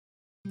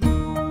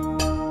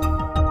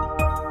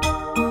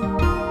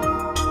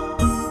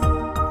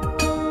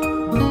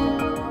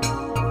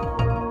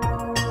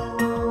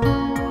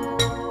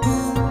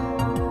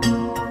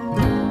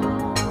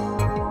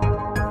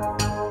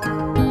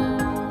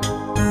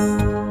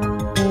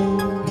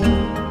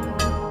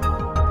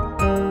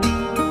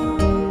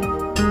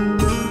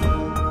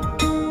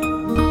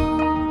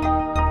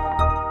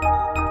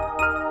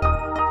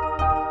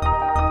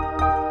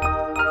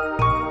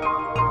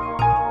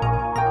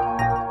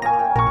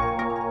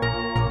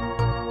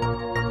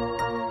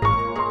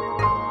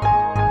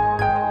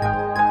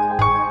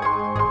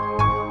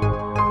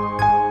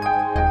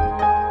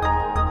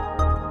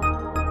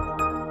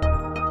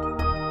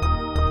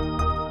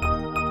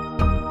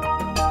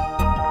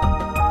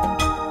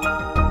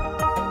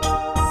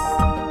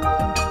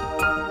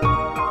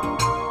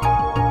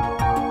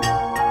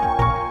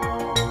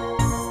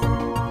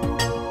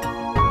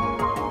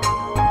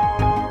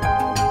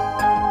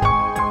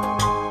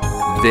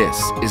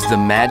This is the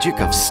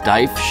magic of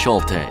Steiff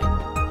Schulte,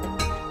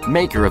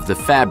 maker of the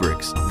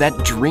fabrics that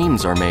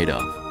dreams are made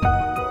of.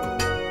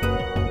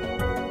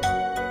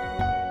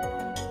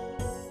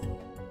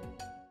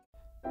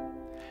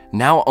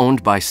 Now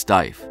owned by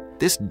Steiff,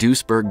 this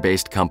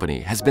Duisburg-based company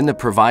has been the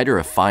provider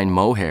of fine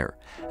mohair,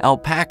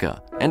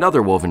 alpaca, and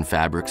other woven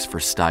fabrics for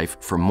Steiff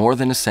for more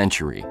than a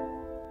century.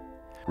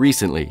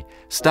 Recently,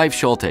 Steiff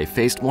Schulte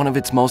faced one of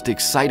its most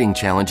exciting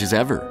challenges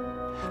ever: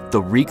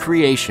 the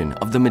recreation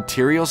of the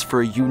materials for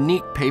a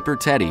unique paper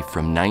teddy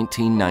from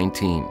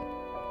 1919.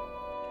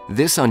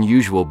 This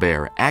unusual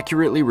bear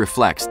accurately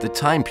reflects the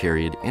time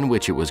period in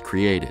which it was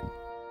created.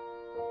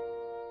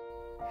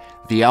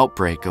 The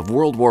outbreak of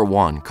World War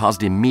I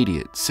caused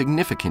immediate,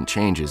 significant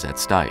changes at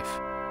Steiff.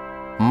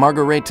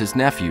 Margareta's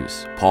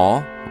nephews,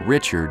 Paul,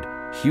 Richard,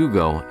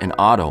 Hugo, and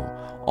Otto,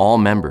 all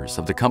members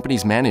of the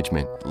company's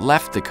management,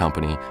 left the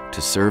company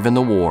to serve in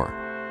the war.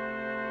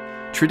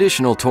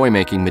 Traditional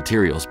toy-making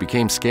materials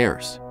became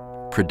scarce.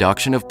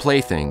 Production of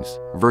playthings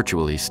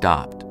virtually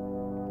stopped.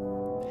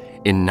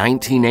 In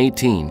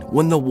 1918,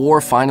 when the war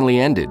finally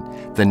ended,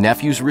 the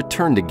nephews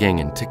returned to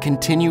Giengen to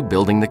continue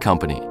building the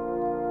company.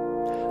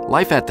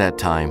 Life at that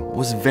time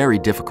was very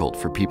difficult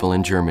for people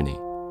in Germany.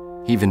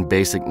 Even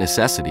basic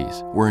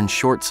necessities were in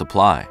short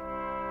supply.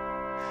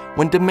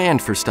 When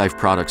demand for Steiff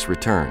products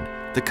returned,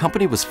 the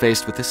company was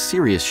faced with a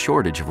serious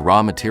shortage of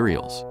raw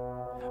materials.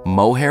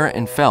 Mohair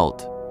and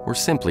felt were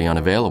simply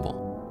unavailable.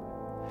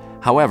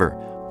 However,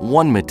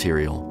 one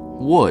material,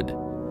 wood,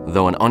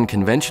 though an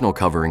unconventional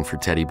covering for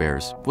teddy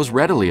bears, was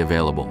readily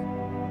available.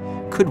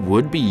 Could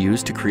wood be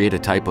used to create a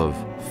type of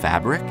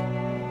fabric?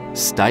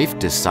 Steiff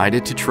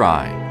decided to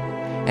try,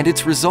 and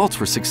its results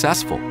were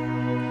successful.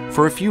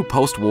 For a few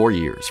post-war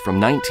years,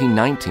 from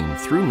 1919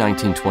 through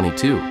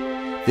 1922,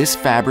 this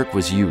fabric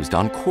was used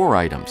on core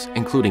items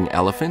including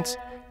elephants,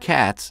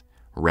 cats,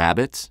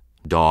 rabbits,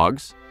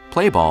 dogs,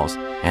 play balls,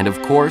 and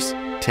of course,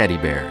 teddy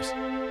bears.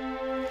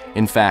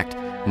 In fact,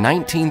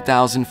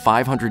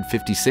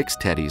 19,556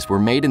 teddies were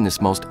made in this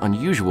most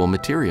unusual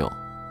material.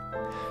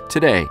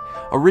 Today,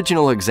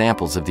 original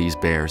examples of these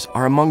bears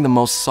are among the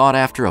most sought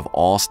after of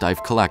all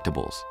Steiff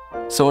collectibles.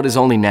 So it is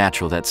only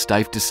natural that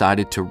Steiff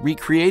decided to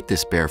recreate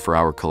this bear for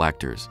our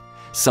collectors,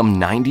 some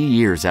 90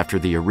 years after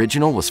the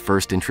original was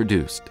first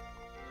introduced.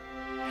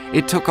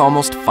 It took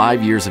almost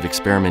 5 years of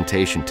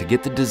experimentation to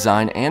get the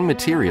design and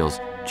materials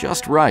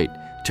just right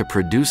to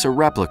produce a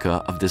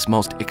replica of this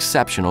most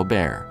exceptional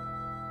bear.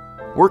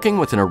 Working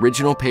with an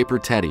original paper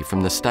teddy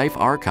from the Steiff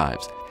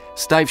archives,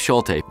 Steiff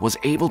Schulte was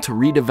able to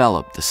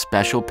redevelop the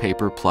special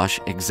paper plush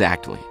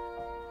exactly.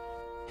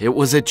 It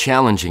was a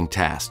challenging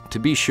task, to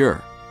be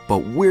sure,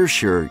 but we're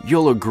sure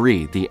you'll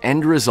agree the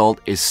end result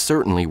is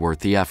certainly worth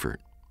the effort.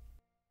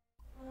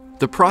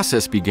 The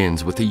process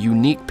begins with a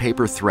unique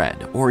paper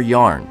thread, or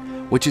yarn,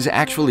 which is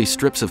actually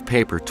strips of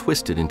paper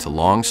twisted into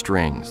long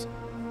strings.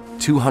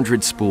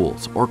 200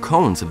 spools, or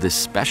cones of this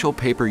special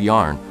paper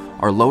yarn,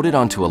 are loaded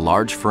onto a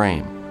large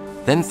frame,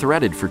 then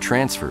threaded for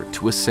transfer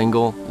to a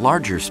single,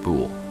 larger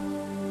spool.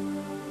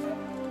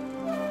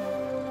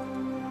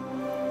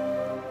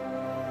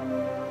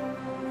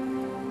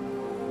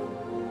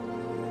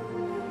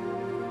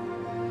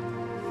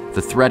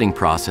 The threading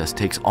process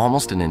takes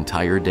almost an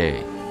entire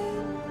day.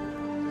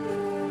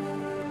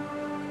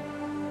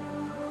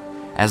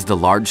 As the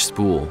large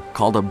spool,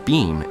 called a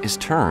beam, is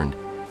turned,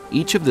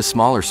 each of the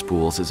smaller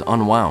spools is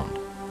unwound.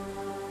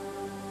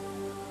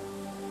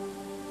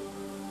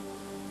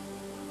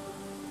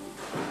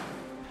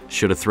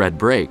 Should a thread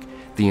break,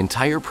 the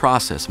entire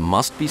process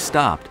must be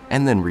stopped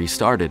and then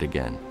restarted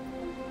again.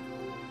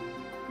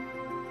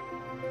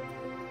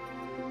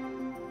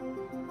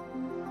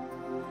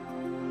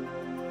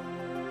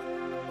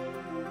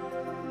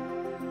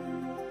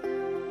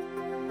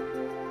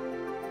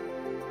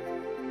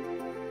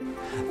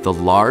 The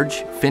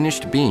large,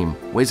 finished beam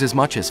weighs as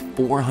much as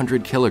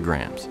 400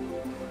 kilograms.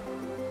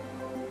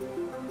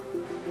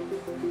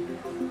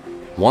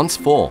 Once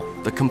full,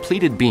 the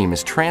completed beam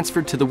is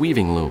transferred to the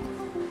weaving loom,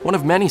 one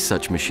of many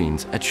such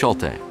machines at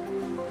Schulte.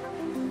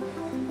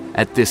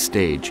 At this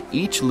stage,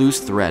 each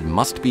loose thread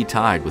must be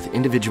tied with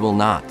individual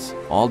knots,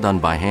 all done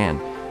by hand,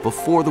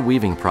 before the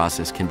weaving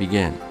process can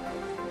begin.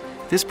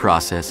 This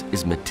process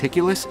is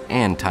meticulous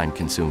and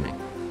time-consuming.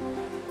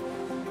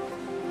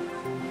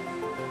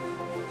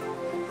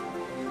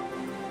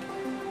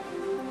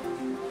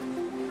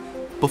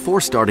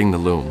 Before starting the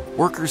loom,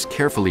 workers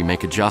carefully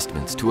make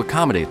adjustments to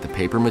accommodate the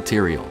paper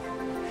material.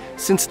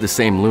 Since the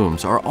same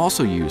looms are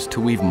also used to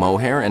weave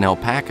mohair and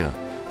alpaca,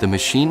 the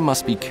machine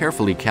must be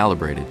carefully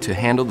calibrated to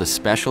handle the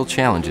special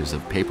challenges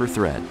of paper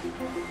thread.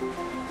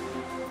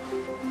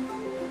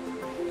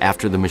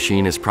 After the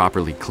machine is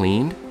properly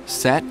cleaned,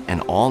 set, and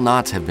all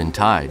knots have been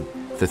tied,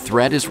 the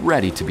thread is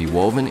ready to be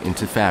woven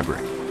into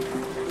fabric.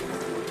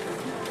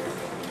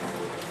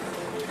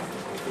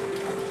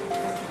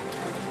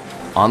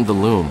 On the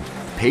loom,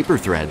 paper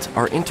threads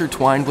are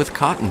intertwined with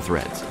cotton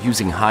threads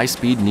using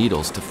high-speed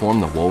needles to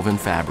form the woven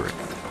fabric.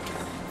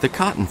 The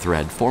cotton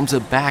thread forms a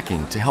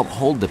backing to help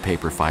hold the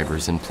paper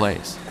fibers in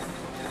place.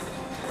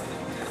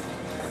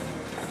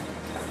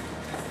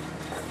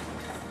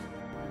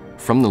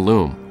 From the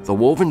loom, the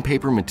woven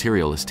paper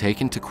material is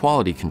taken to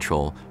quality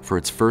control for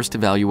its first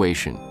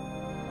evaluation.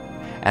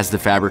 As the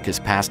fabric is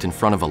passed in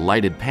front of a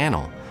lighted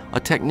panel, a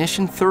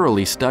technician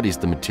thoroughly studies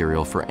the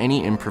material for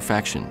any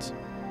imperfections.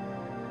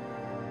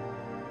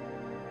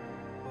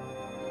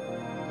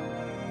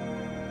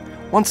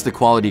 Once the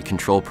quality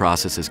control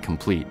process is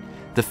complete,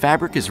 the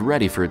fabric is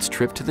ready for its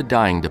trip to the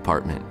dyeing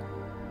department.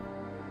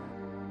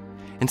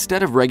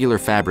 Instead of regular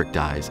fabric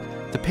dyes,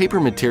 the paper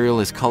material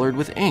is colored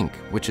with ink,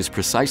 which is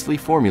precisely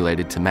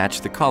formulated to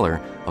match the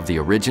color of the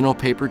original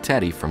paper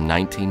teddy from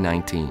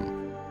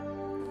 1919.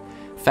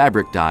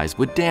 Fabric dyes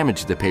would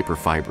damage the paper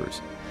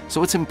fibers,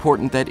 so it's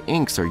important that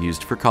inks are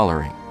used for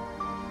coloring.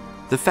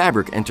 The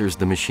fabric enters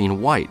the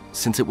machine white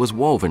since it was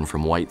woven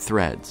from white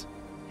threads.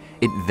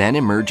 It then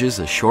emerges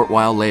a short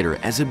while later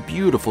as a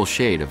beautiful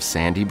shade of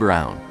sandy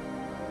brown.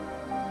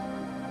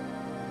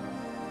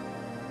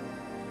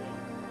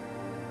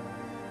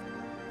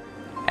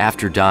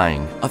 After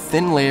dyeing, a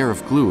thin layer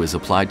of glue is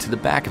applied to the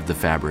back of the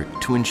fabric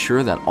to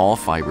ensure that all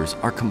fibers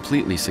are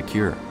completely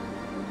secure.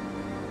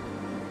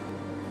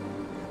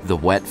 The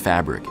wet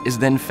fabric is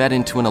then fed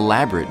into an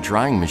elaborate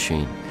drying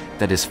machine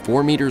that is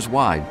 4 meters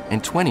wide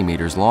and 20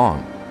 meters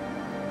long.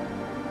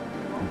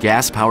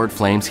 Gas-powered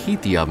flames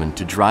heat the oven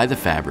to dry the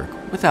fabric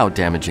without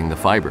damaging the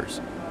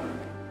fibers.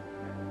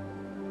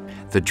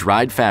 The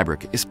dried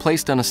fabric is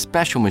placed on a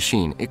special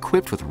machine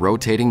equipped with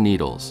rotating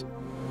needles.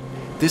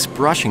 This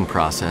brushing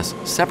process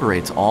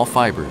separates all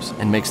fibers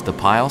and makes the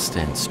pile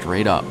stand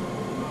straight up.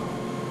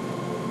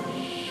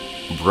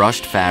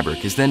 Brushed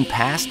fabric is then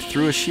passed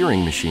through a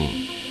shearing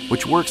machine,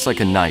 which works like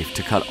a knife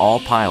to cut all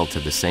pile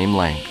to the same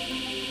length.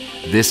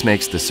 This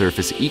makes the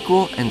surface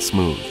equal and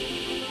smooth.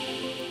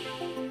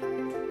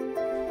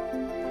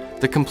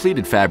 The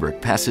completed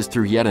fabric passes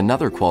through yet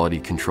another quality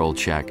control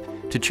check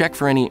to check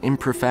for any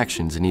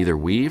imperfections in either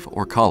weave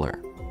or color.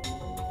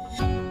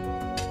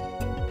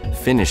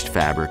 Finished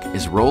fabric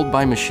is rolled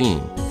by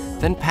machine,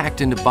 then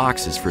packed into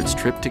boxes for its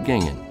trip to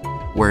Giengen,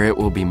 where it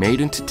will be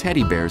made into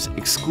teddy bears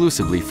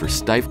exclusively for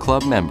Steiff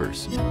Club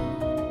members.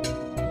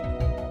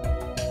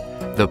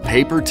 The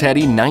Paper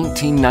Teddy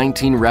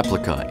 1919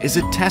 replica is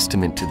a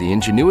testament to the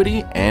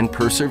ingenuity and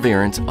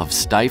perseverance of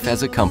Steiff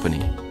as a company.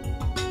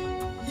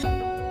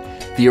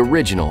 The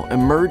original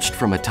emerged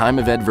from a time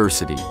of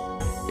adversity,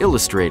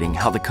 illustrating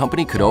how the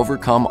company could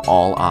overcome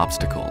all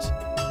obstacles.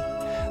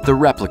 The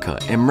replica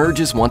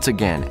emerges once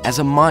again as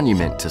a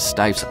monument to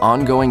Steiff's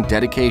ongoing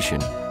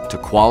dedication to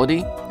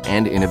quality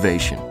and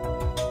innovation.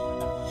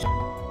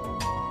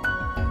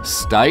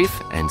 Steiff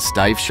and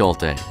Steiff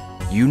Schulte,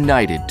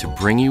 united to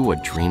bring you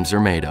what dreams are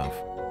made of.